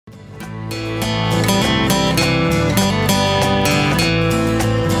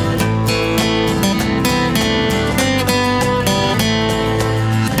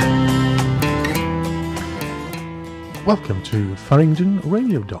to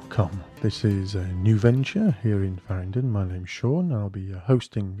faringdonradio.com. This is a new venture here in Faringdon. My name's Sean and I'll be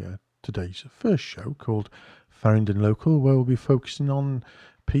hosting today's first show called Faringdon Local, where we'll be focusing on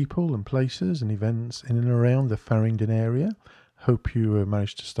people and places and events in and around the Faringdon area. Hope you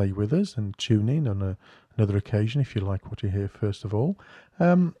managed to stay with us and tune in on another occasion if you like what you hear first of all.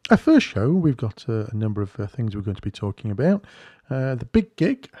 Our first show, we've got a number of things we're going to be talking about. The big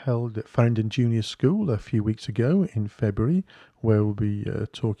gig held at Faringdon Junior School a few weeks ago in February, where we'll be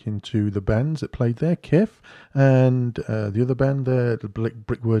talking to the bands that played there, KIF, and the other band there, the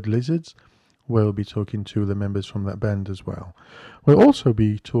Brickworks Lizzards, where we'll be talking to the members from that band as well. We'll also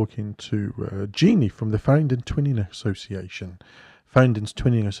be talking to Jeannie from the Faringdon Twinning Association. Faringdon's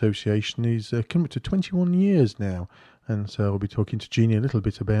Twinning Association is coming to 21 years now, and so we'll be talking to Jeannie a little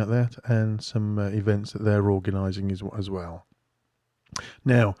bit about that and some events that they're organising as well.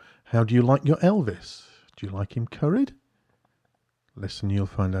 Now, how do you like your Elvis? Do you like him curried? Listen, you'll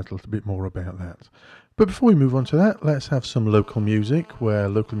find out a little bit more about that. But before we move on to that, let's have some local music, where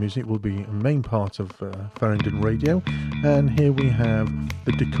local music will be a main part of Faringdon Radio. And here we have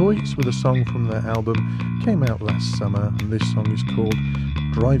the Dacoits with a song from their album, came out last summer, and this song is called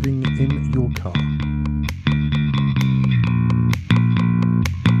Driving in Your Car.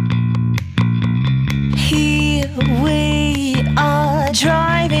 Here we are,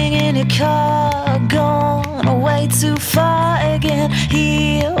 driving in a car, gone way too far again.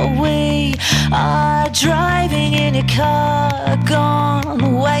 Here we are, driving in a car,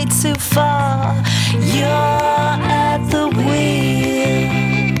 gone way too far. You're at the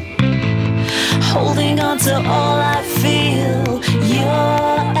wheel, holding on to all I feel.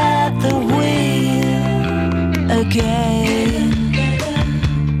 You're at the wheel again.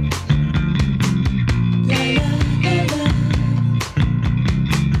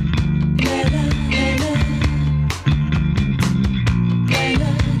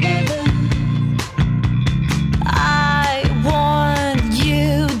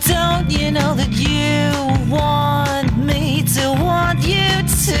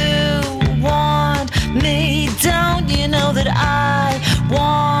 I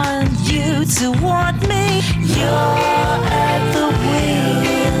want you to want me. You're at the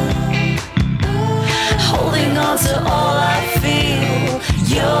wheel, holding on to all I feel.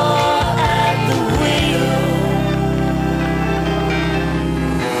 You're at the wheel.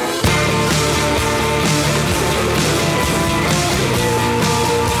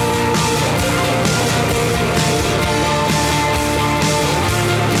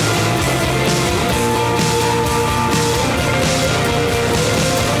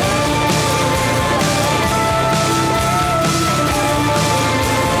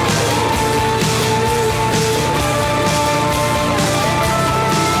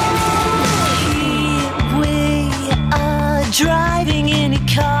 Driving in a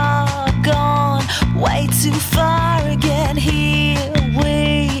car, gone way too far again. Here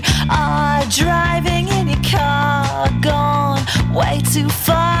we are, driving in a car, gone way too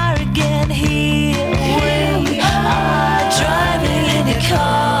far again. Here we are, driving in a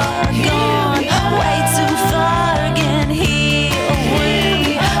car, gone way too far again. Here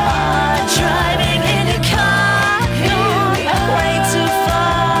we are, driving in a car, gone way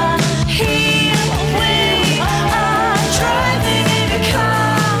too far. Here we are, driving in a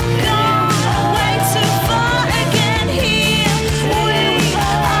car, gone way too far again. Here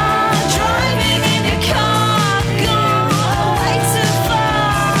we are, driving in a car, gone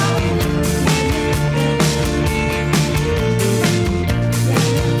way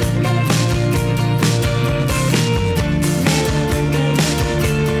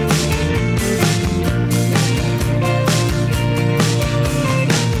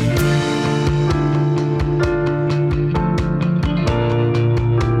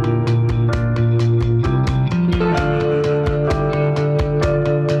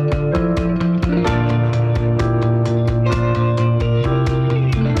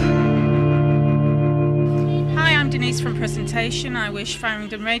I wish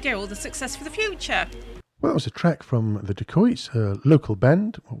Faringdon Radio all the success for the future. Well, that was a track from the Dacoits, a local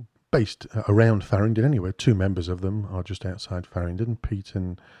band based around Faringdon anyway. Two members of them are just outside Faringdon, Pete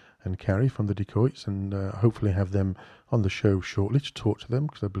and Carrie from the Dacoits, and hopefully have them on the show shortly to talk to them,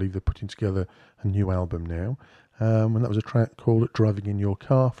 because I believe they're putting together a new album now. And that was a track called Driving in Your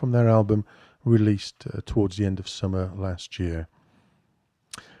Car from their album released towards the end of summer last year.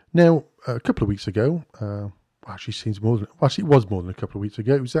 Now, a couple of weeks ago, actually it was more than a couple of weeks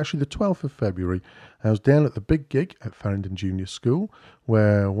ago. It was actually the 12th of February. I was down at the Big Gig at Faringdon Junior School,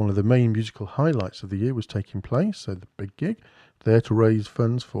 where one of the main musical highlights of the year was taking place. So the Big Gig, there to raise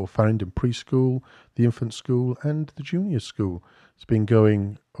funds for Faringdon Preschool, the Infant School and the Junior School. It's been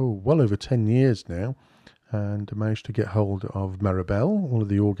going, well over 10 years now, and I managed to get hold of Maribel, one of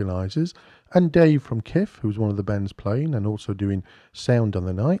the organisers, and Dave from KIF, who's one of the bands playing and also doing sound on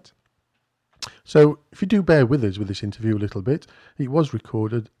the night. So if you do bear with us with this interview a little bit, it was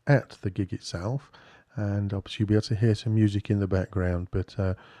recorded at the gig itself, and obviously you'll be able to hear some music in the background, but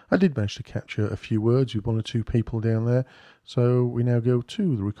I did manage to capture a few words with one or two people down there. So we now go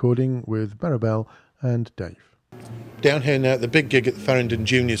to the recording with Maribel and Dave. Down here now at the Big Gig at the Faringdon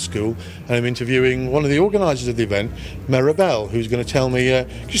Junior School, and I'm interviewing one of the organisers of the event, Maribel, who's going to tell me,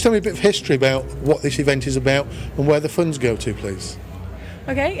 just tell me a bit of history about what this event is about and where the funds go to, please.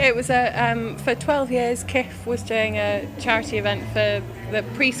 Okay, it was for 12 years, KIF was doing a charity event for the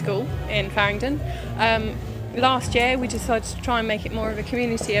preschool in Faringdon. Last year we decided to try and make it more of a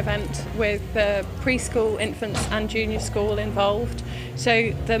community event with the preschool, infants and junior school involved.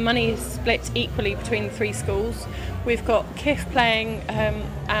 So the money is split equally between the three schools. We've got KIF playing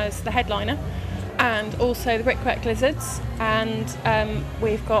as the headliner, and also the Brickworks Lizzards, and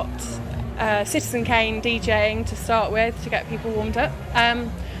we've got Citizen Kane DJing to start with to get people warmed up,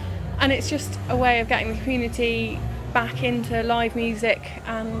 and it's just a way of getting the community back into live music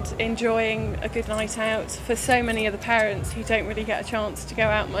and enjoying a good night out. For so many of the parents who don't really get a chance to go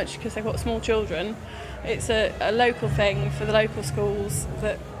out much because they've got small children, it's a local thing for the local schools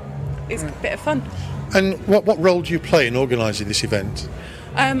that is a bit of fun. And what role do you play in organising this event?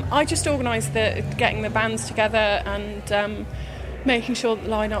 I just organise getting the bands together and making sure that the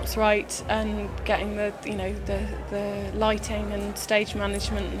line-up's right and getting the lighting and stage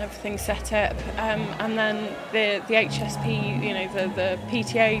management and everything set up, and then the HSP, the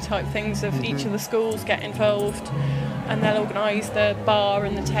PTA type things of each of the schools get involved, and they'll organise the bar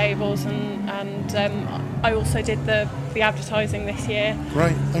and the tables, and I also did the advertising this year.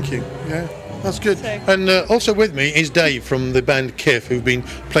 Right, thank you. Yeah. That's good. And also with me is Dave from the band KIF, who've been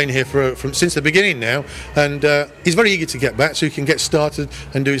playing here from since the beginning now, and he's very eager to get back so he can get started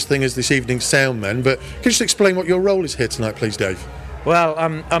and do his thing as this evening's sound man. But can you just explain what your role is here tonight, please, Dave? Well,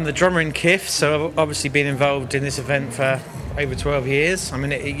 I'm the drummer in KIF, so I've obviously been involved in this event for over 12 years. I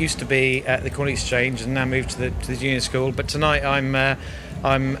mean, it used to be at the Corn Exchange and now moved to the junior school, but tonight I'm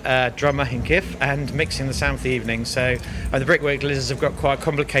a drummer in KIF and mixing the sound for the evening. So the Brickworks Lizzards have got quite a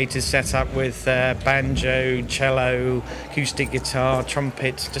complicated setup with banjo, cello, acoustic guitar,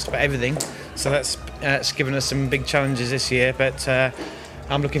 trumpet, just about everything. So that's given us some big challenges this year, but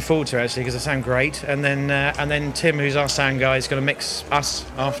I'm looking forward to it actually because they sound great. And then Tim, who's our sound guy, is going to mix us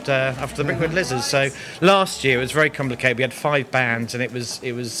after the Brickworks Lizzards. So last year it was very complicated. We had 5 bands, and it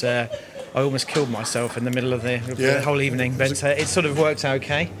was. I almost killed myself in the middle of the whole evening, but it sort of worked out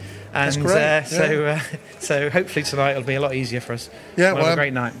okay. And that's great. So hopefully tonight will be a lot easier for us. Yeah, we'll have a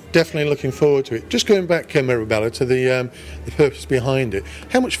great night. Definitely looking forward to it. Just going back, Maribella, to the purpose behind it.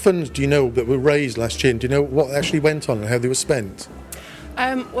 How much funds do you know that were raised last year? And do you know what actually went on and how they were spent?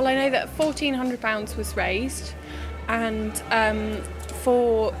 Well, I know that £1,400 was raised, and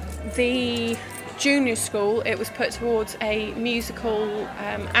for the junior school it was put towards a musical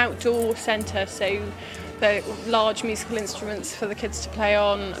outdoor centre, so the large musical instruments for the kids to play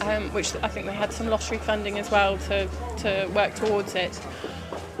on, which I think they had some lottery funding as well to work towards it.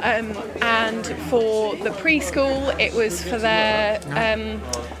 And for the preschool, it was for their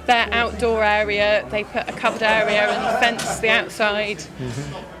outdoor area. They put a covered area and fenced the outside,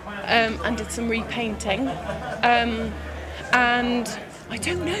 and did some repainting. And I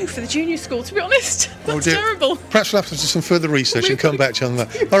don't know for the junior school, to be honest. That's terrible. Perhaps we'll have to do some further research and come back to you on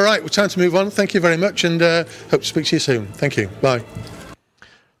that. All right, well, time to move on. Thank you very much, and hope to speak to you soon. Thank you. Bye.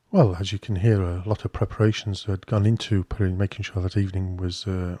 Well, as you can hear, a lot of preparations had gone into making sure that evening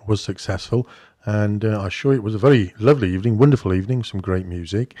was successful, and I assure you it was a very lovely evening, wonderful evening, some great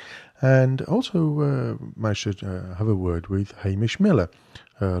music, and also managed to have a word with Hamish Miller,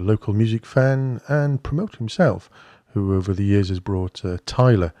 a local music fan and promoter himself, who over the years has brought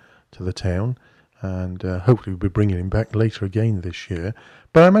Tyler to the town, and hopefully we'll be bringing him back later again this year.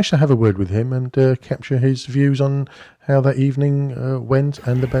 But I managed to have a word with him and capture his views on how that evening went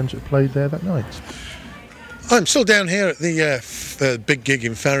and the bands that played there that night. I'm still down here at the Big Gig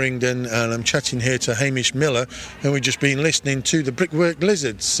in Faringdon, and I'm chatting here to Hamish Miller, and we've just been listening to the Brickworks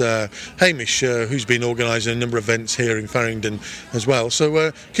Lizzards. Hamish, who's been organising a number of events here in Faringdon as well.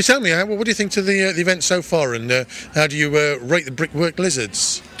 So can you tell me, what do you think to the event so far, and how do you rate the Brickworks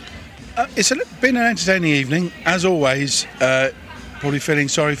Lizzards? It's been an entertaining evening, as always. Probably feeling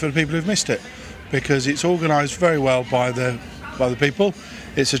sorry for the people who've missed it, because it's organised very well by the people.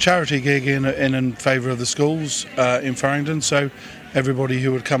 It's a charity gig in favour of the schools in Faringdon, so everybody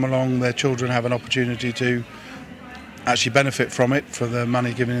who would come along, their children have an opportunity to actually benefit from it for the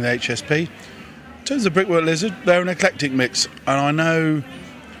money given in the HSP. In terms of Brickworks Lizzards, they're an eclectic mix, and I know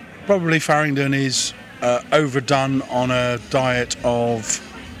probably Faringdon is overdone on a diet of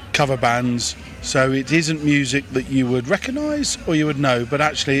cover bands, so it isn't music that you would recognise or you would know, but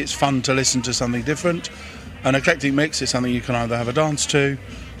actually it's fun to listen to something different. An eclectic mix is something you can either have a dance to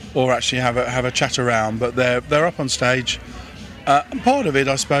or actually have a chat around, but they're up on stage. And part of it,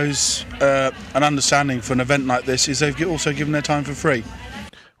 I suppose, an understanding for an event like this is they've also given their time for free.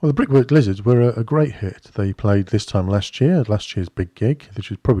 Well, the Brickworks Lizzards were a great hit. They played this time last year, at last year's big gig,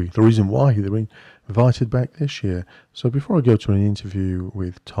 which is probably the reason why they were invited back this year. So before I go to an interview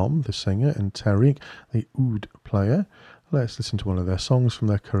with Tom, the singer, and Tariq, the oud player, let's listen to one of their songs from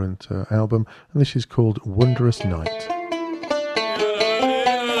their current album, and this is called Wondrous Night.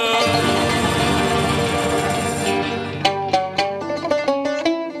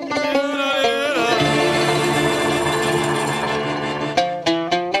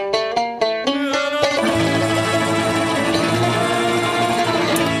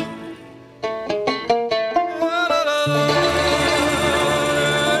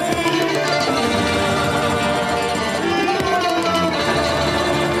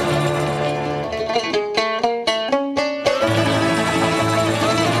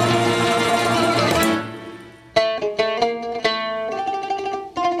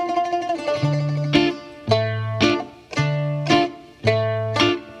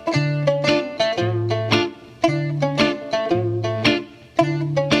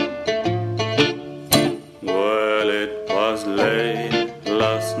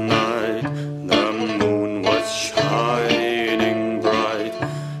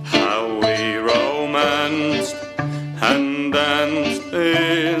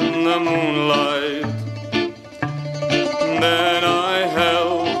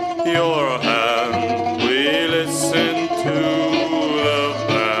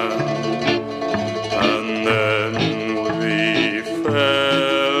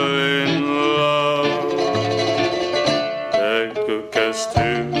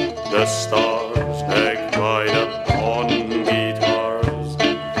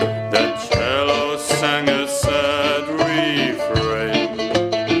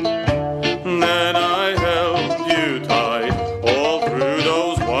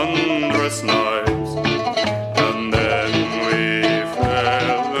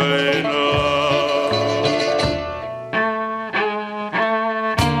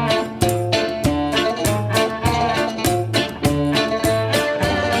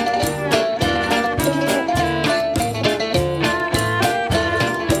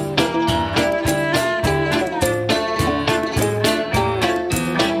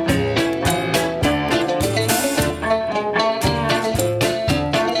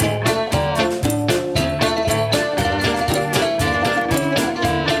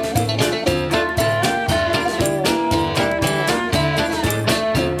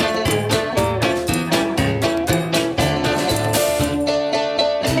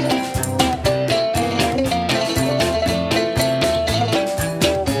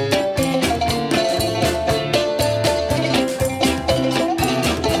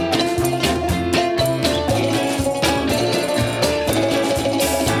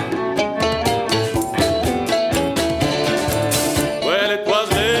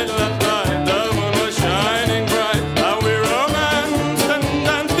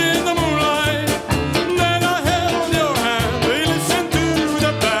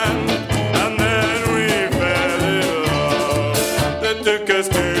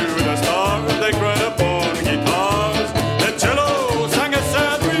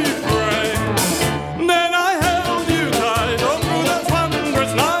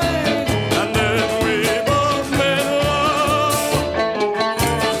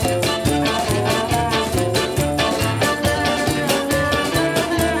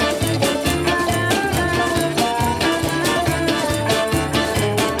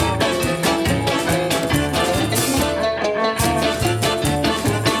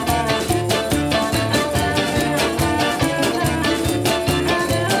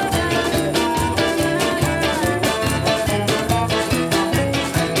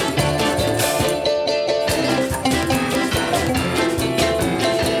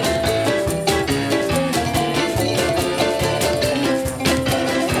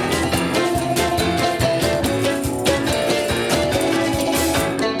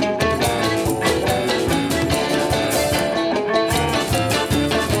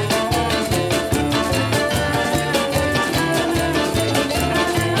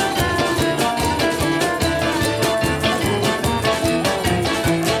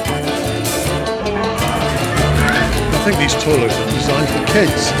 these toilets are designed for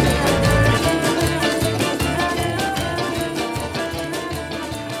kids.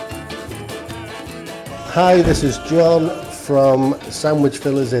 Hi, this is John from Sandwich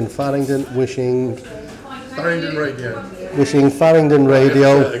Fillers in Faringdon, wishing Faringdon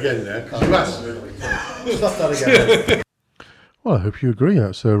Radio. Again there. Stop that again. Well, I hope you agree.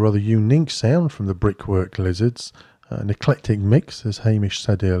 That's a rather unique sound from the Brickworks Lizzards. An eclectic mix, as Hamish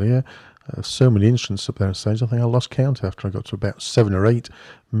said earlier. So many instruments up there on stage. I think I lost count after I got to about 7 or 8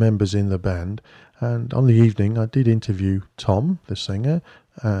 members in the band. And on the evening, I did interview Tom, the singer,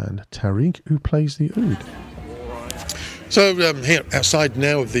 and Tariq, who plays the oud. So here outside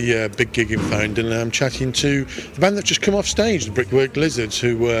now of the big gig in Faringdon, I'm chatting to the band that's just come off stage, the Brickworks Lizzards,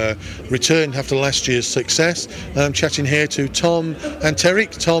 who returned after last year's success. I'm chatting here to Tom and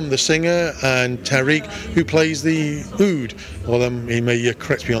Tariq. Tom, the singer, and Tariq, who plays the oud. Well, he may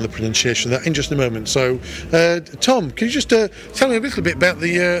correct me on the pronunciation of that in just a moment. So, Tom, can you just tell me a little bit about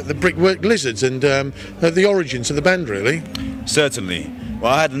the Brickworks Lizzards and the origins of the band, really? Certainly.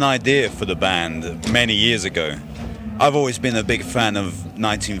 Well, I had an idea for the band many years ago. I've always been a big fan of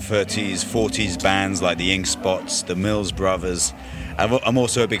 1930s, 40s bands like the Ink Spots, the Mills Brothers. I'm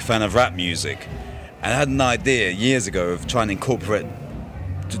also a big fan of rap music. And I had an idea years ago of trying to incorporate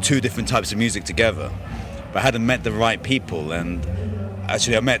the two different types of music together. But I hadn't met the right people. And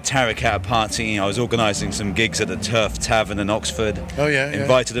actually, I met Tariq at a party. I was organising some gigs at the Turf Tavern in Oxford. Oh, yeah.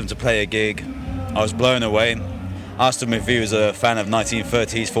 Invited him to play a gig. I was blown away. Asked him if he was a fan of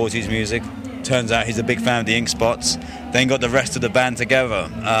 1930s, 40s music. Turns out he's a big fan of the Ink Spots. Then got the rest of the band together.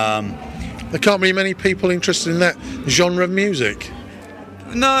 There can't be many people interested in that genre of music.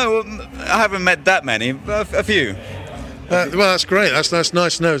 No, I haven't met that many. A few. Well, that's great. That's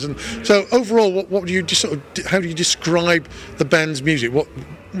nice to know. And so, overall, what do you how do you describe the band's music? What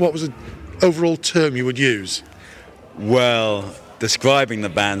was the overall term you would use? Well, describing the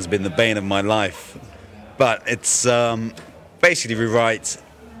band's been the bane of my life. But it's basically we write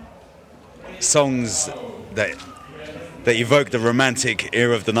songs that evoke the romantic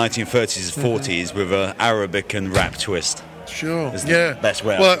era of the 1930s and 40s with an Arabic and rap twist. Sure, It's yeah. the best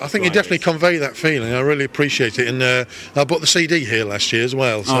way Well, I think you definitely convey that feeling. I really appreciate it. And I bought the CD here last year as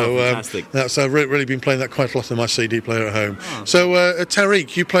well. So fantastic. I've really been playing that quite a lot on my CD player at home. So,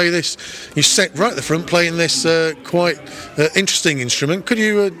 Tariq, you play this, you sit right at the front playing this quite interesting instrument. Could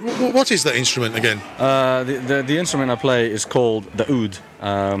you, what is that instrument again? The instrument I play is called the oud,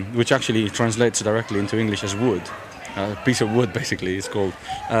 which actually translates directly into English as wood. A piece of wood, basically, it's called.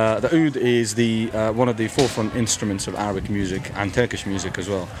 The oud is one of the forefront instruments of Arabic music and Turkish music as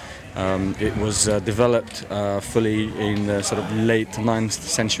well. It was developed fully in the sort of late 9th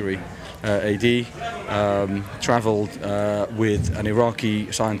century AD. Travelled with an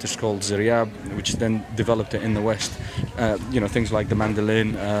Iraqi scientist called Ziryab, which then developed it in the West. Things like the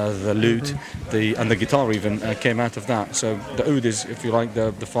mandolin, the lute, and the guitar even came out of that. So the oud is, if you like,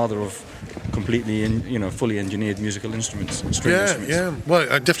 the father of completely, fully engineered musical instruments. Yeah. Well,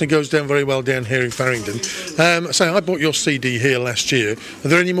 it definitely goes down very well down here in Faringdon. So I bought your CD here last year. Are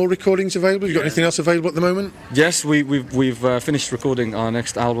there any more recordings available? You got anything else available at the moment? Yes, we've finished recording our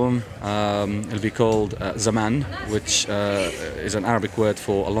next album. It'll be called Zaman, which is an Arabic word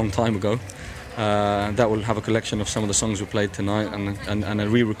for a long time ago. That will have a collection of some of the songs we played tonight and a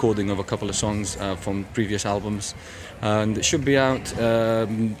re-recording of a couple of songs from previous albums. And it should be out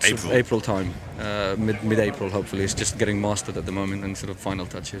April time, mid-April hopefully. It's just getting mastered at the moment and sort of final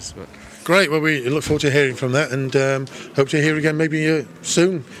touches. But Great, well we look forward to hearing from that and hope to hear again maybe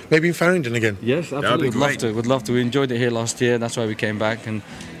soon, maybe in Faringdon again. Yes, absolutely, would love to. We enjoyed it here last year, that's why we came back, and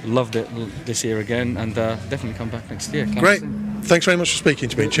loved it this year again, and definitely come back next year. Great, thanks very much for speaking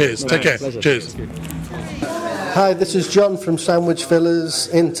to me. Cheers, take care. Pleasure. Cheers. Hi, this is John from Sandwich Fillers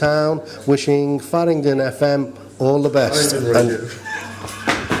in town, wishing Faringdon FM all the best.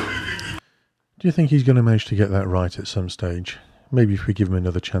 Do you think he's going to manage to get that right at some stage? Maybe if we give him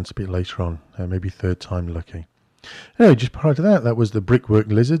another chance a bit later on, maybe third time lucky. Anyway, just prior to that was the Brickworks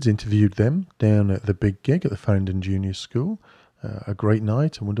Lizzards. Interviewed them down at the big gig at the Faringdon Junior School. A great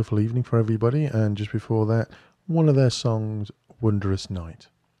night, a wonderful evening for everybody. And just before that, one of their songs, Wondrous Night.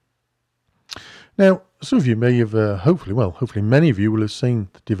 Now, some of you may have, hopefully many of you will have seen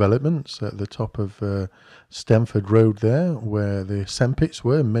the developments at the top of Stamford Road there, where the sandpits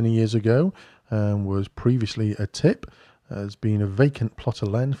were many years ago, and was previously a tip, has been a vacant plot of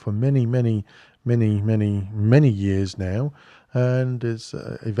land for many years now, and is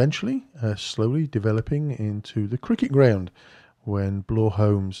eventually slowly developing into the cricket ground when Bloor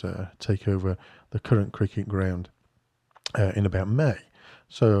Homes take over the current cricket ground in about May.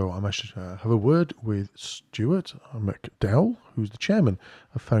 So I managed to have a word with Stuart McDowell, who's the chairman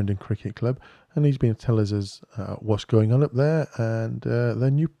of Faringdon Cricket Club, and he's been telling us what's going on up there and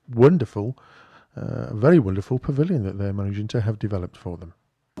their new wonderful, very wonderful pavilion that they're managing to have developed for them.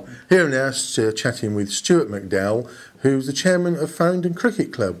 Here now, chatting with Stuart McDowell, who's the chairman of Faringdon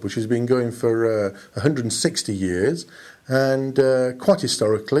Cricket Club, which has been going for 160 years, and quite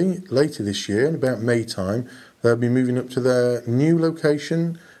historically, later this year, in about May time, they'll be moving up to their new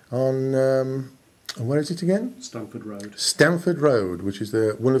location on, where is it again? Stamford Road. Stamford Road, which is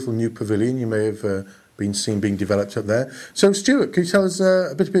the wonderful new pavilion you may have been seen being developed up there. So, Stuart, can you tell us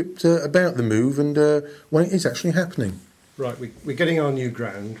a bit about the move and when it is actually happening? Right, we're getting our new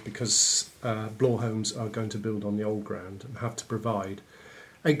ground because Bloor Homes are going to build on the old ground and have to provide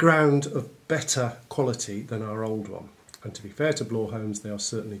a ground of better quality than our old one. And to be fair to Bloor Homes, they are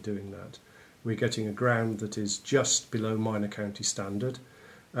certainly doing that. We're getting a ground that is just below minor county standard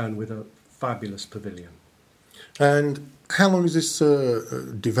and with a fabulous pavilion. And how long has this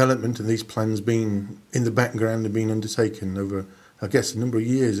development and these plans been in the background and been undertaken over, I guess, a number of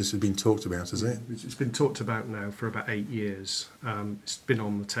years? This has been talked about, has it? It's been talked about now for about 8 years. It's been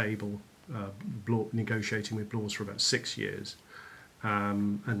on the table, negotiating with Bloors for about 6 years.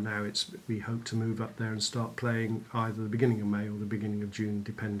 And now we hope to move up there and start playing either the beginning of May or the beginning of June,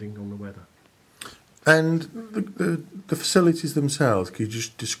 depending on the weather. And the facilities themselves, could you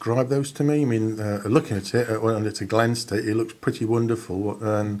just describe those to me? I mean, looking at it, when it's a glance at it, it looks pretty wonderful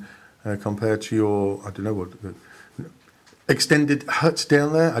compared to your, I don't know what, extended hut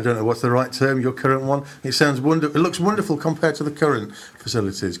down there. I don't know what's the right term, your current one. It sounds wonderful. It looks wonderful compared to the current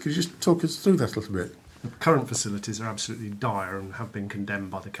facilities. Could you just talk us through that a little bit? The current facilities are absolutely dire and have been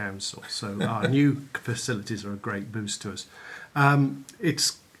condemned by the council. So our new facilities are a great boost to us.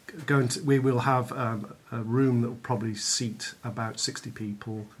 We will have a room that will probably seat about 60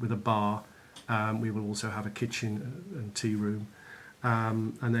 people with a bar. We will also have a kitchen and tea room.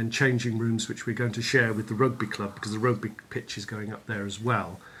 And then changing rooms which we're going to share with the rugby club because the rugby pitch is going up there as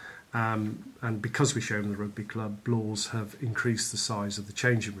well. And because we're sharing the rugby club, Bloors have increased the size of the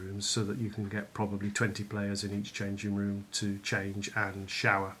changing rooms so that you can get probably 20 players in each changing room to change and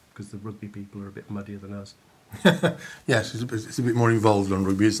shower because the rugby people are a bit muddier than us. Yes, it's a bit more involved on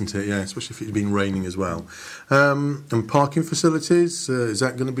rugby, isn't it? Yeah, especially if it's been raining as well. And parking facilities, is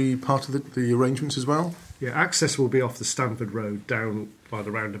that going to be part of the arrangements as well? Yeah, access will be off the Stamford Road down by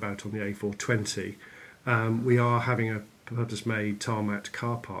the roundabout on the A420. We are having a purpose-made tarmac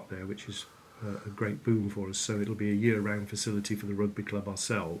car park there, which is a great boom for us. So it'll be a year-round facility for the rugby club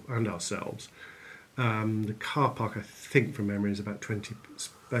ourselves. The car park, I think from memory, is about 20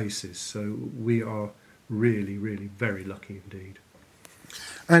 spaces. So we are really, really very lucky indeed.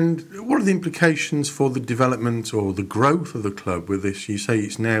 And what are the implications for the development or the growth of the club with this? You say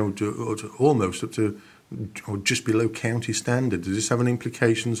it's now almost up to or just below county standard. Does this have any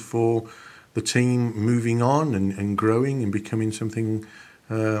implications for the team moving on and growing and becoming something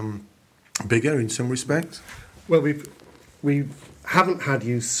bigger in some respects? Well, we haven't had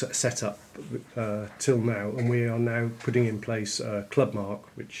youth set up till now, and we are now putting in place Club Mark,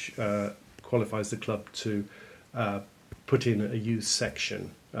 which qualifies the club to put in a youth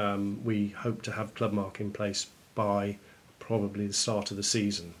section. We hope to have Club Mark in place by probably the start of the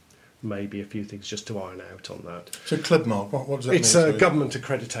season. Maybe a few things just to iron out on that. So Club Mark, what does that mean? It's a government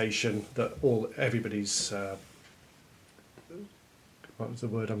accreditation that everybody's what was the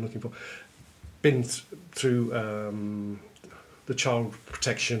word I'm looking for? Been through the child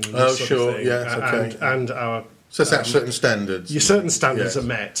protection. Oh, sure, yes, okay. And our so it's at certain standards. Your certain standards yes. are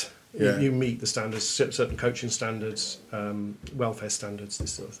met. Yeah. You meet the standards, certain coaching standards, welfare standards,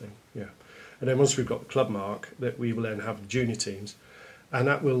 this sort of thing. Yeah, and then once we've got the Club Mark, that we will then have the junior teams. And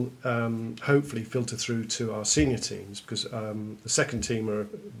that will hopefully filter through to our senior teams because the second team are a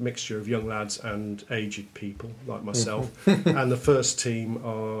mixture of young lads and aged people like myself. And the first team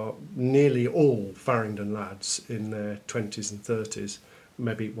are nearly all Faringdon lads in their 20s and 30s,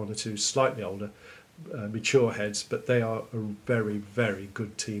 maybe one or two slightly older, mature heads. But they are a very, very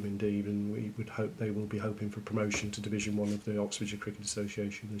good team indeed. And we would hope they will be hoping for promotion to Division 1 of the Oxfordshire Cricket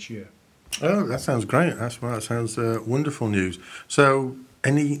Association this year. Oh, that sounds great. That sounds wonderful news. So,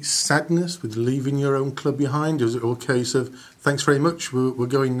 any sadness with leaving your own club behind? Or is it all a case of, thanks very much, we're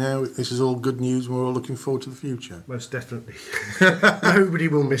going now, this is all good news, and we're all looking forward to the future? Most definitely. Nobody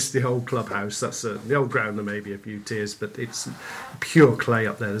will miss the old clubhouse, that's certain. The old ground, there may be a few tears, but it's pure clay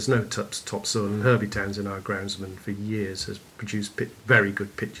up there. There's no topsoil, and Herbie Townsend, our groundsman, for years has produced very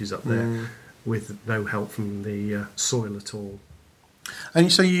good pitches up there with no help from the soil at all. And you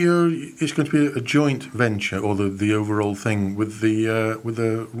say it's going to be a joint venture, or the overall thing with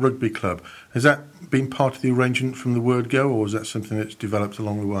the rugby club. Has that been part of the arrangement from the word go, or is that something that's developed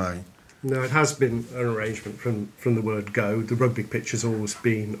along the way? No, it has been an arrangement from the word go. The rugby pitch has always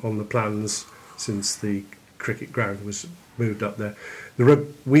been on the plans since the cricket ground was moved up there.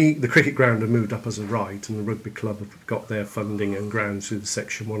 The cricket ground have moved up as a right, and the rugby club have got their funding and grounds through the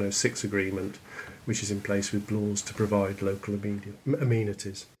Section 106 agreement, which is in place with laws to provide local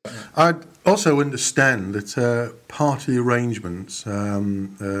amenities. I also understand that part of the arrangements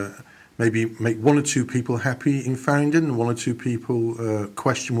maybe make one or two people happy in Faringdon and one or two people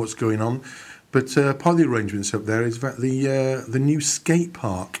question what's going on. But part of the arrangements up there is that the new skate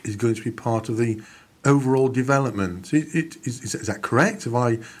park is going to be part of the overall development. Is that correct? Have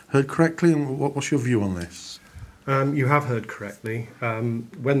I heard correctly? And what's your view on this? You have heard correctly.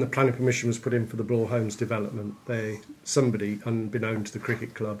 When the planning permission was put in for the Bloor Homes development, somebody, unbeknown to the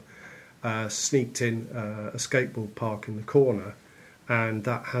cricket club, sneaked in a skateboard park in the corner, and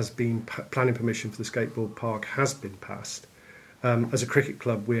that has been planning permission for the skateboard park has been passed. As a cricket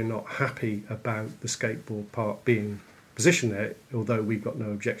club, we're not happy about the skateboard park being positioned there, although we've got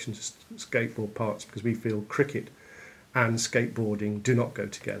no objection to skateboard parks, because we feel cricket and skateboarding do not go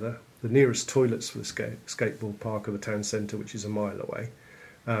together. The nearest toilets for the skateboard park are the town centre, which is a mile away.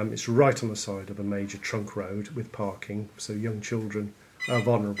 It's right on the side of a major trunk road with parking, so young children are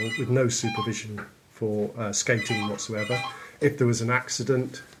vulnerable, with no supervision for skating whatsoever. If there was an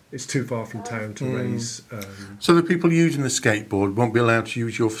accident, it's too far from town to raise... So the people using the skateboard won't be allowed to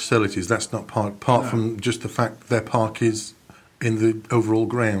use your facilities? That's not apart from just the fact their park is in the overall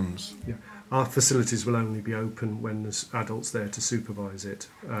grounds? Yeah. Our facilities will only be open when there's adults there to supervise it.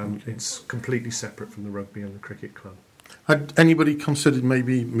 It's completely separate from the rugby and the cricket club. Had anybody considered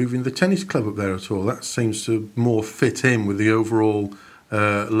maybe moving the tennis club up there at all? That seems to more fit in with the overall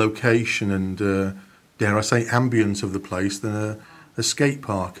location and, dare I say, ambience of the place than a skate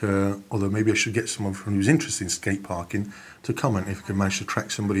park. Although maybe I should get someone who's interested in skate parking to comment if I can manage to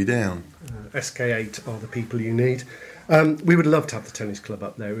track somebody down. SK8 are the people you need. We would love to have the tennis club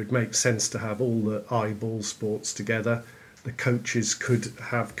up there. It would make sense to have all the eyeball sports together. The coaches could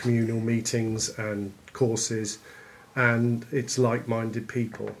have communal meetings and courses, and it's like-minded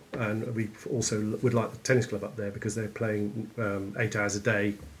people. And we also would like the tennis club up there because they're playing 8 hours a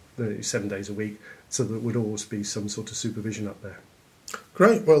day, 7 days a week, so there would always be some sort of supervision up there.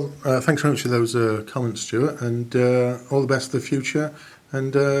 Great. Well, thanks very much for those comments, Stuart, and all the best for the future,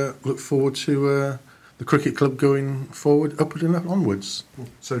 and look forward to the cricket club going forward, upward and onwards.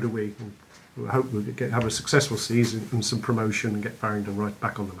 So do we. We hope we'll have a successful season and some promotion and get Faringdon right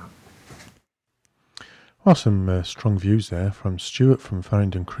back on the map. Well, some strong views there from Stuart from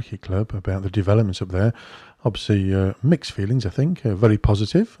Faringdon Cricket Club about the developments up there. Obviously, mixed feelings, I think. Very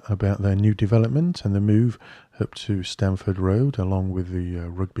positive about their new development and the move up to Stamford Road along with the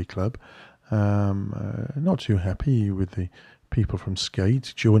rugby club. Not too happy with the people from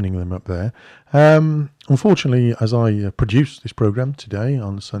Skate joining them up there. Unfortunately, as I produce this programme today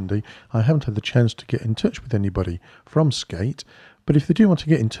on Sunday, I haven't had the chance to get in touch with anybody from Skate. But if they do want to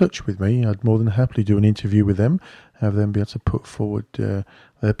get in touch with me, I'd more than happily do an interview with them, have them be able to put forward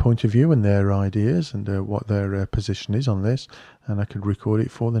their point of view and their ideas and what their position is on this, and I could record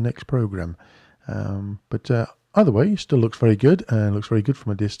it for the next programme. But either way, it still looks very good, and looks very good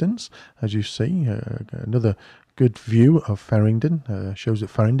from a distance, as you see. Another good view of Faringdon, shows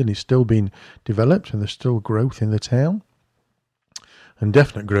that Faringdon is still being developed and there's still growth in the town. And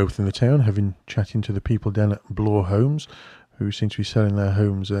definite growth in the town, having chatting to the people down at Bloor Homes, who seem to be selling their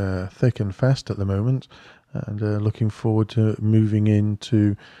homes thick and fast at the moment, and looking forward to moving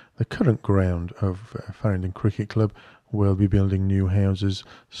into the current ground of Faringdon Cricket Club, where we'll be building new houses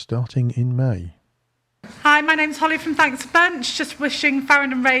starting in May. Hi, my name's Holly from Thanks a Bunch, just wishing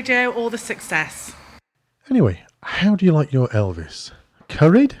Faringdon Radio all the success. Anyway, how do you like your Elvis?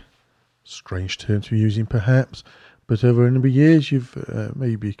 Curried? Strange term to be using perhaps, but over a number of years you've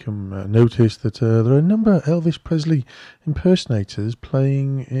maybe noticed that there are a number of Elvis Presley impersonators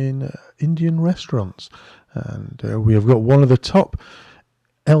playing in Indian restaurants. And we have got one of the top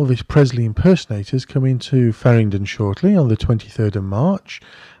Elvis Presley impersonators coming to Faringdon shortly on the 23rd of March.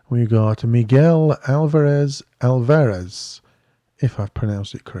 We've got Miguel Alvarez, if I've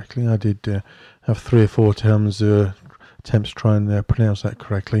pronounced it correctly. I did have 3 or 4 attempts to try and pronounce that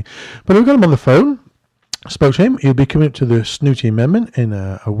correctly. But we've got him on the phone. I spoke to him. He'll be coming up to the Snooty Amendment in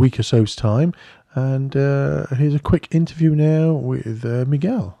a week or so's time. And here's a quick interview now with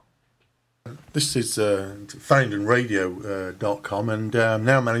Miguel. This is FaringdonRadio.com, and I'm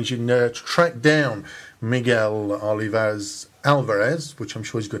now managing to track down Miguel Alvarez Alvarez, which I'm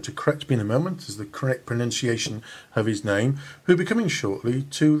sure he's going to correct me in a moment, is the correct pronunciation of his name, who'll be coming shortly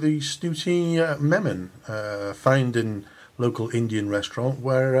to the Snooty Memon, Faringdon local Indian restaurant,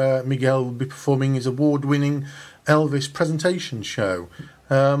 where Miguel will be performing his award-winning Elvis presentation show.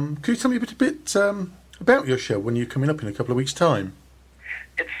 Could you tell me a bit about your show when you're coming up in a couple of weeks' time?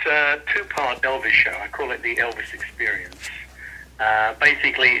 It's a two-part Elvis show. I call it the Elvis Experience.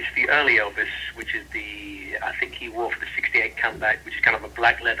 Basically, it's the early Elvis, which is I think he wore for the 68 comeback, which is kind of a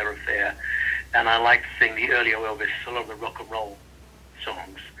black leather affair. And I like to sing the earlier Elvis, a lot of the rock and roll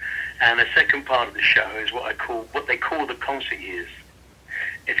songs. And the second part of the show is what they call the concert years.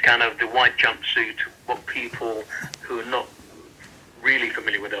 It's kind of the white jumpsuit, what people who are not really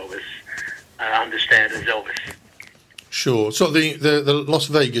familiar with Elvis understand as Elvis. Sure. So the Las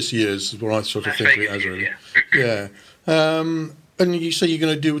Vegas years is what I sort of think of it as, really. Yeah. And you say you're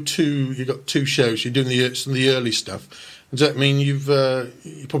going to do you've got two shows, you're doing some of the early stuff. Does that mean you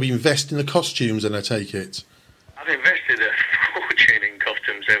probably invest in the costumes, and I take it? I've invested a fortune in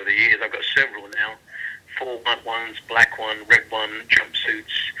costumes over the years. I've got several now. 4 white ones, black one, red one,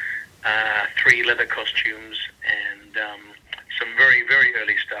 jumpsuits, 3 leather costumes, and some very, very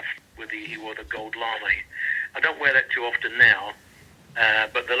early stuff he wore the gold lame. I don't wear that too often now,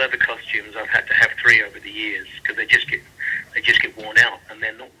 but the leather costumes I've had to have 3 over the years because they just get worn out, and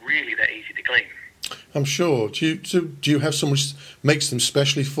they're not really that easy to clean. I'm sure. Do you have someone who makes them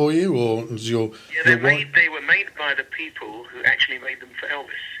specially for you, or is your? Yeah, they were made by the people who actually made them for Elvis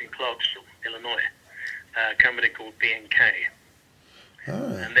in Clarksville, Illinois. A company called B&K,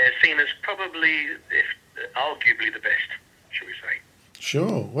 and they're seen as probably, arguably, the best, shall we say?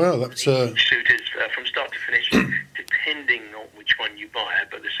 Sure. Well, that's the suit is from start to finish, depending on which one you buy.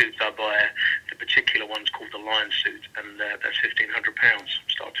 But the suits I buy, the particular one's called the Lion suit, and that's £1,500 from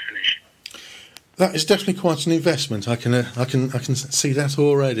start to finish. That is definitely quite an investment. I can see that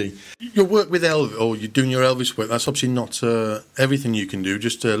already. Your work with Elvis, or you're doing your Elvis work, that's obviously not everything you can do.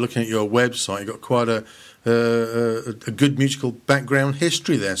 Just looking at your website, you've got quite a good musical background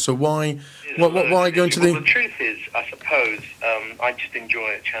history there. So why go into the... Well, the truth is, I suppose, I just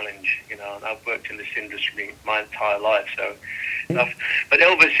enjoy a challenge. You know, and I've worked in this industry my entire life, so... But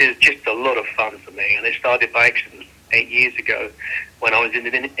Elvis is just a lot of fun for me, and it started by accident 8 years ago when I was in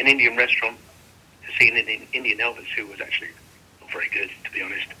an Indian restaurant to see an Indian Elvis who was actually not very good, to be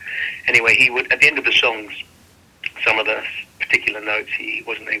honest. Anyway, he would, at the end of the songs, some of the particular notes he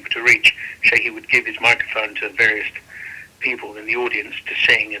wasn't able to reach, so he would give his microphone to various people in the audience to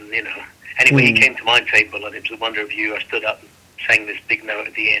sing, and, you know... Anyway, he came to my table, and it was a wonder of you. I stood up and sang this big note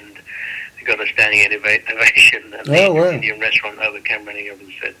at the end. I got a standing ovation, and the Indian restaurant over Cameron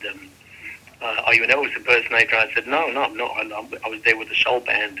and said, are you an Elvis impersonator? I said, no, I'm not. I was there with the soul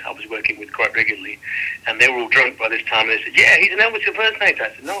band I was working with quite regularly, and they were all drunk by this time, and they said, yeah, he's an Elvis impersonator.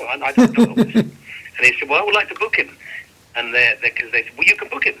 I said, no, I don't know Elvis. And he said, well, I would like to book him. And they said, well, you can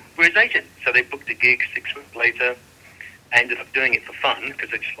book him. We're his agent. So they booked a gig 6 weeks later. I ended up doing it for fun,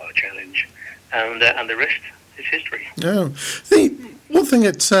 because it's just like a challenge. And the rest is history. Yeah. The one thing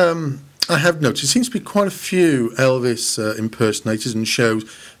that I have noticed, there seems to be quite a few Elvis impersonators and shows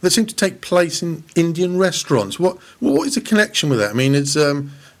that seem to take place in Indian restaurants. What is the connection with that? I mean,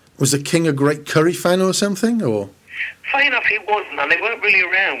 was the King a great curry fan or something? Or? Funny enough, he wasn't, and they weren't really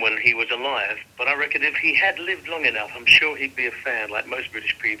around when he was alive. But I reckon if he had lived long enough, I'm sure he'd be a fan, like most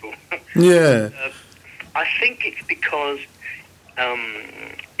British people. Yeah. I think it's because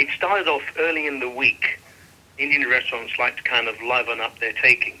it started off early in the week. Indian restaurants like to kind of liven up their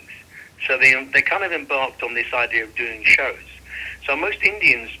takings. So they kind of embarked on this idea of doing shows. So most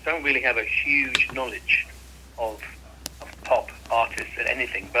Indians don't really have a huge knowledge of pop artists and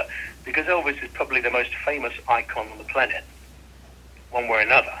anything. But because Elvis is probably the most famous icon on the planet, one way or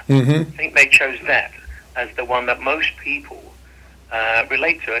another, I think they chose that as the one that most people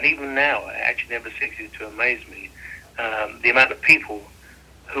relate to. And even now, it actually never ceases to amaze me, the amount of people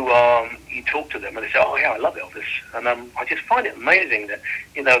who you talk to them and they say, oh yeah, I love Elvis. And I just find it amazing that,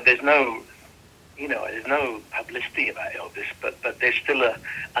 there's no publicity about Elvis, but there's still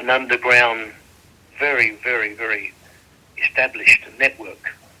an underground, very, very, very established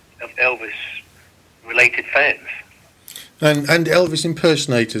network of Elvis-related fans. And Elvis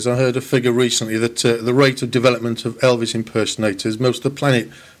impersonators, I heard a figure recently that the rate of development of Elvis impersonators, most of the planet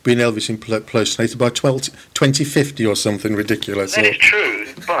being Elvis impersonated by 2050 or something ridiculous. That is true,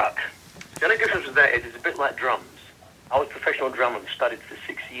 but the only difference with that is it's a bit like drums. I was a professional drummer and studied for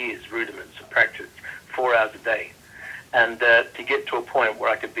 6 years, rudiments of practice, 4 hours a day, and to get to a point where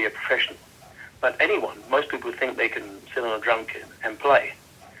I could be a professional. But most people think they can sit on a drum kit and play.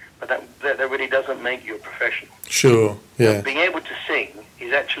 But that really doesn't make you a professional. Sure, Yeah. Being able to sing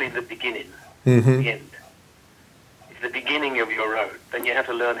is actually the beginning, Mm-hmm. the end. It's the beginning of your road. Then you have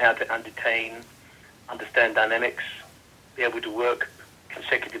to learn how to entertain, understand dynamics, be able to work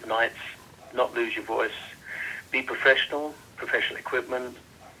consecutive nights, not lose your voice, be professional equipment,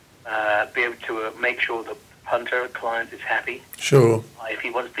 be able to make sure the punter, client is happy. Sure. If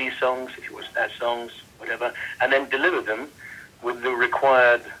he wants these songs, if he wants that songs, whatever, and then deliver them with the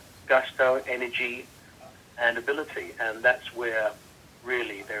required gusto, energy, and ability. And that's where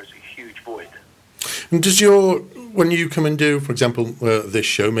really there's a huge void. And when you come and do, for example, this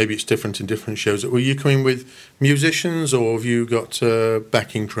show, maybe it's different in different shows, will you come in with musicians, or have you got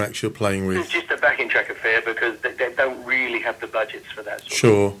backing tracks you're playing with? It's just a backing track affair because they don't really have the budgets for that sort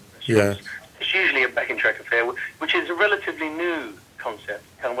Sure, of yeah. It's usually a backing track affair, which is a relatively new concept.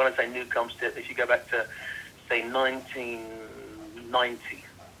 And when I say new concept, if you go back to, say, 1990,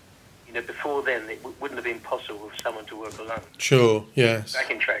 before then it wouldn't have been possible for someone to work alone. Sure, yes.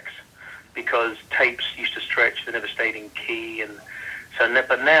 Backing tracks, because tapes used to stretch, they never stayed in key, and so.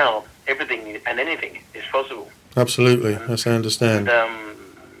 But now everything and anything is possible. Absolutely, yes, I understand.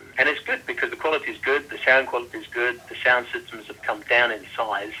 And it's good because the quality is good, the sound quality is good, the sound systems have come down in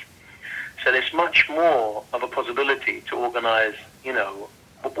size. So there's much more of a possibility to organise,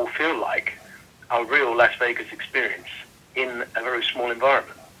 what will feel like a real Las Vegas experience in a very small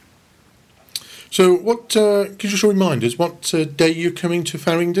environment. So could you just remind us, what day you're coming to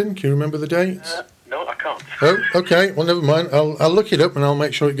Faringdon? Can you remember the dates? No, I can't. Oh, okay. Well, never mind. I'll look it up and I'll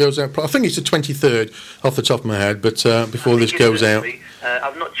make sure it goes out. I think it's the 23rd off the top of my head, but before this goes out.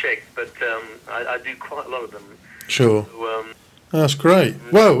 I've not checked, but I do quite a lot of them. Sure. So, that's great.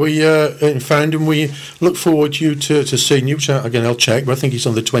 Well, we in Faringdon, we look forward to you to seeing you. So, again, I'll check, but I think it's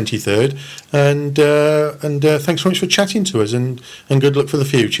on the 23rd. And thanks very much for chatting to us, and good luck for the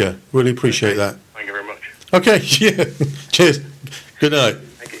future. Really appreciate that. Thank you very much. Okay, yeah. Cheers. Good night.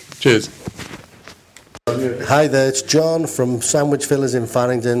 Thank you. Cheers. Hi there, it's John from Sandwich Fillers in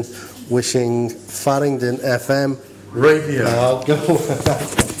Faringdon, wishing Faringdon FM Radio. I'll go.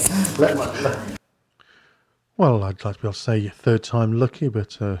 Well, I'd like to be able to say third time lucky,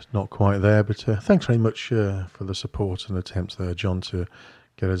 but not quite there. But thanks very much for the support and attempts there, John, to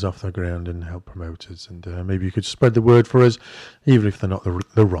get us off the ground and help promote us. And maybe you could spread the word for us, even if they're not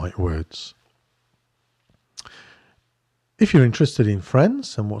the right words. If you're interested in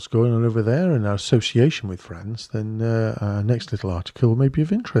Friends and what's going on over there and our association with Friends, then our next little article may be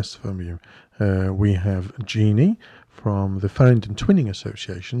of interest from you. We have Jeannie from the Faringdon Twinning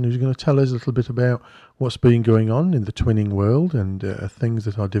Association, who's going to tell us a little bit about what's been going on in the twinning world and things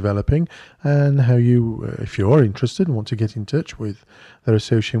that are developing, and how you, if you are interested and want to get in touch with their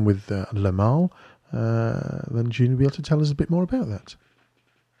association with Le Mans, then Jeannie will be able to tell us a bit more about that.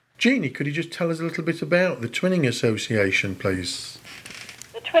 Jeannie, could you just tell us a little bit about the Twinning Association, please?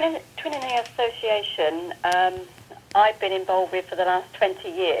 The Twinning Association, I've been involved with for the last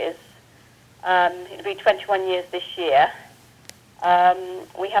 20 years. It'll be 21 years this year.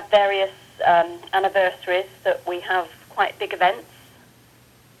 We have various anniversaries that we have quite big events.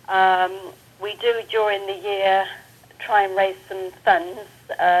 We do during the year try and raise some funds,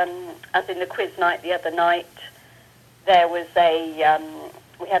 as in the quiz night the other night. There was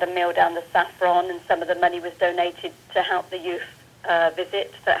we had a meal down the Saffron, and some of the money was donated to help the youth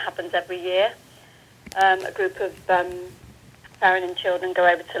visit that happens every year. A group of Faringdon children go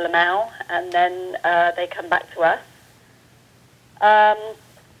over to Le Mans, and then they come back to us.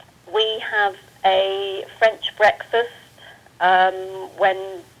 We have a French breakfast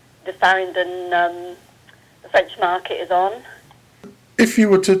when the Faringdon, the French market is on. If you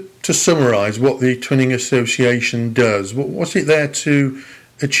were to summarise what the Twinning Association does, what's it there to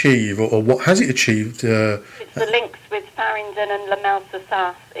achieve, or what has it achieved? It's the links with Faringdon and Le Mans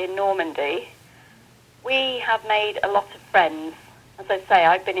in Normandy. We have made a lot of friends. As I say,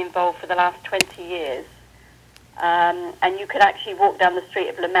 I've been involved for the last 20 years. And you could actually walk down the street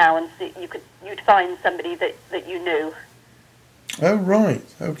of Le Mans and you'd find somebody that you knew. Oh, right,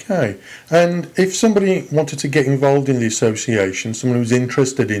 okay. And if somebody wanted to get involved in the association, someone who's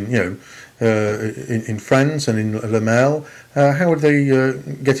interested in, in Friends and in Le Mans, how would they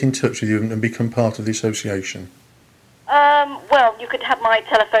get in touch with you and become part of the association? Well, you could have my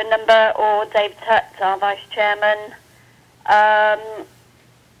telephone number, or Dave Tutt, our vice chairman.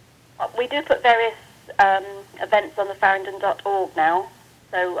 We do put various events on the Faringdon.org now,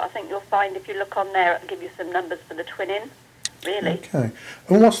 so I think you'll find if you look on there, it'll give you some numbers for the twinning. Really. Okay.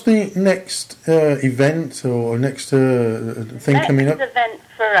 And what's the next event or next thing coming up? Next event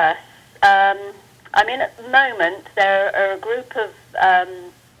for us, at the moment, there are a group of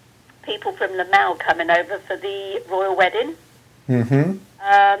people from Lamau coming over for the royal wedding. Mm-hmm.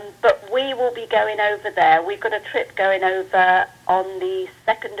 But we will be going over there. We've got a trip going over on the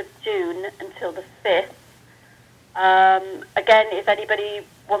 2nd of June until the 5th. Again, if anybody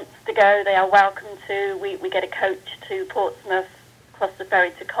wants to go, they are welcome to. We get a coach to Portsmouth, cross the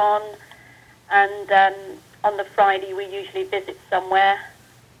ferry to Caen, and on the Friday we usually visit somewhere.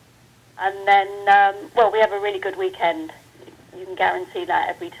 And then, we have a really good weekend. You can guarantee that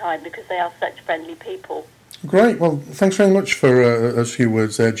every time because they are such friendly people. Great. Well, thanks very much for those few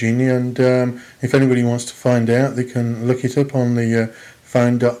words there, Jeannie. And if anybody wants to find out, they can look it up on the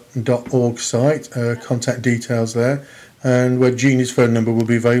faring.org site, contact details there, and where Jeannie's phone number will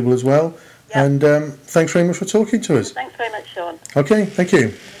be available as well. Yep. And thanks very much for talking to us. Thanks very much, Sean. Okay, thank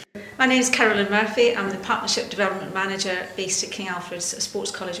you. My name is Carolyn Murphy. I'm the Partnership Development Manager based at King Alfred's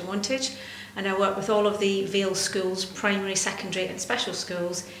Sports College in Wantage, and I work with all of the Vale schools, primary, secondary and special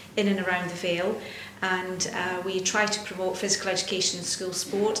schools in and around the Vale, and we try to promote physical education in school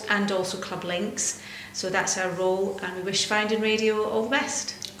sport and also club links. So that's our role, and we wish Faringdon Radio all the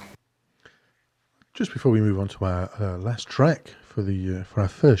best. Just before we move on to our last track for our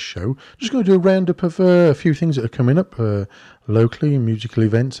first show, just going to do a roundup of a few things that are coming up locally, musical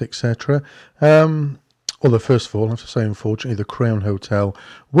events, etc. Although first of all, I have to say, unfortunately, the Crown Hotel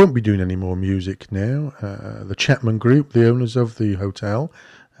won't be doing any more music now. The Chapman Group, the owners of the hotel,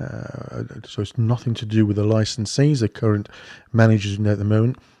 so it's nothing to do with the licensees, the current managers at the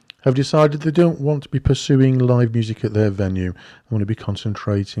moment, have decided they don't want to be pursuing live music at their venue. They want to be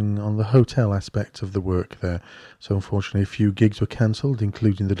concentrating on the hotel aspect of the work there. So unfortunately, a few gigs were cancelled,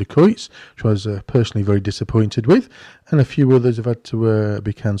 including the Dacoits, which I was personally very disappointed with, and a few others have had to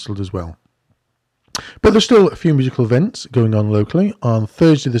be cancelled as well. But there's still a few musical events going on locally. On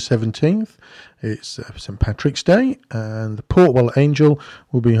Thursday the 17th, it's St Patrick's Day, and the Portwell Angel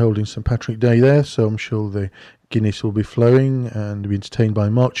will be holding St Patrick's Day there, so I'm sure the Guinness will be flowing and be entertained by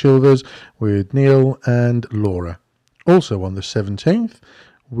Mark Chilvers with Neil and Laura. Also on the 17th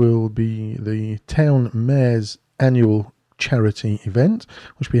will be the Town Mayor's annual charity event,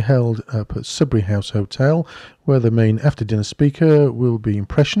 which will be held up at Sudbury House Hotel, where the main after-dinner speaker will be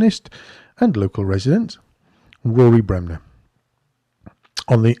impressionist and local resident Rory Bremner.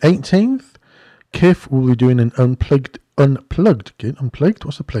 On the 18th, KIF will be doing an unplugged gig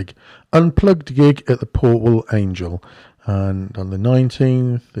at the Portwell Angel. And on the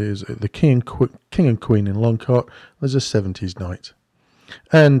 19th, there's the King and Queen in Longcott. There's a 70s night.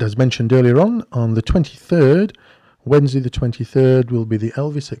 And as mentioned earlier on the 23rd, Wednesday the 23rd, will be the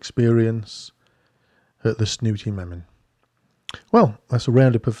Elvis Experience at the Snooty Memon. Well, that's a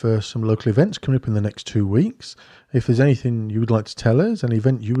roundup of some local events coming up in the next 2 weeks. If there's anything you would like to tell us, an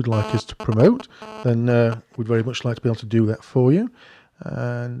event you would like us to promote, then we'd very much like to be able to do that for you.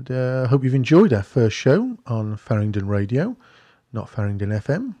 And I hope you've enjoyed our first show on Faringdon Radio, not Faringdon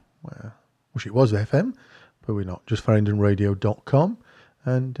FM. Wish it was FM, but we're not, just faringdonradio.com.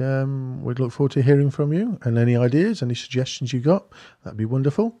 And we'd look forward to hearing from you, and any ideas, any suggestions you got, that'd be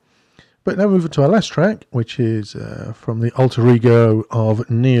wonderful. But now moving to our last track, which is from the alter ego of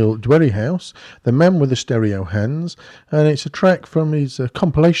Neil Dwerryhouse, The Man with the Stereo Hands, and it's a track from his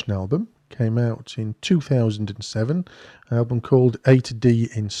compilation album, came out in 2007, an album called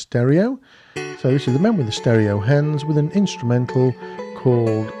 8D in Stereo. So this is The Man with the Stereo Hands with an instrumental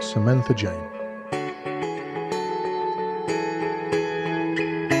called Samantha Jane.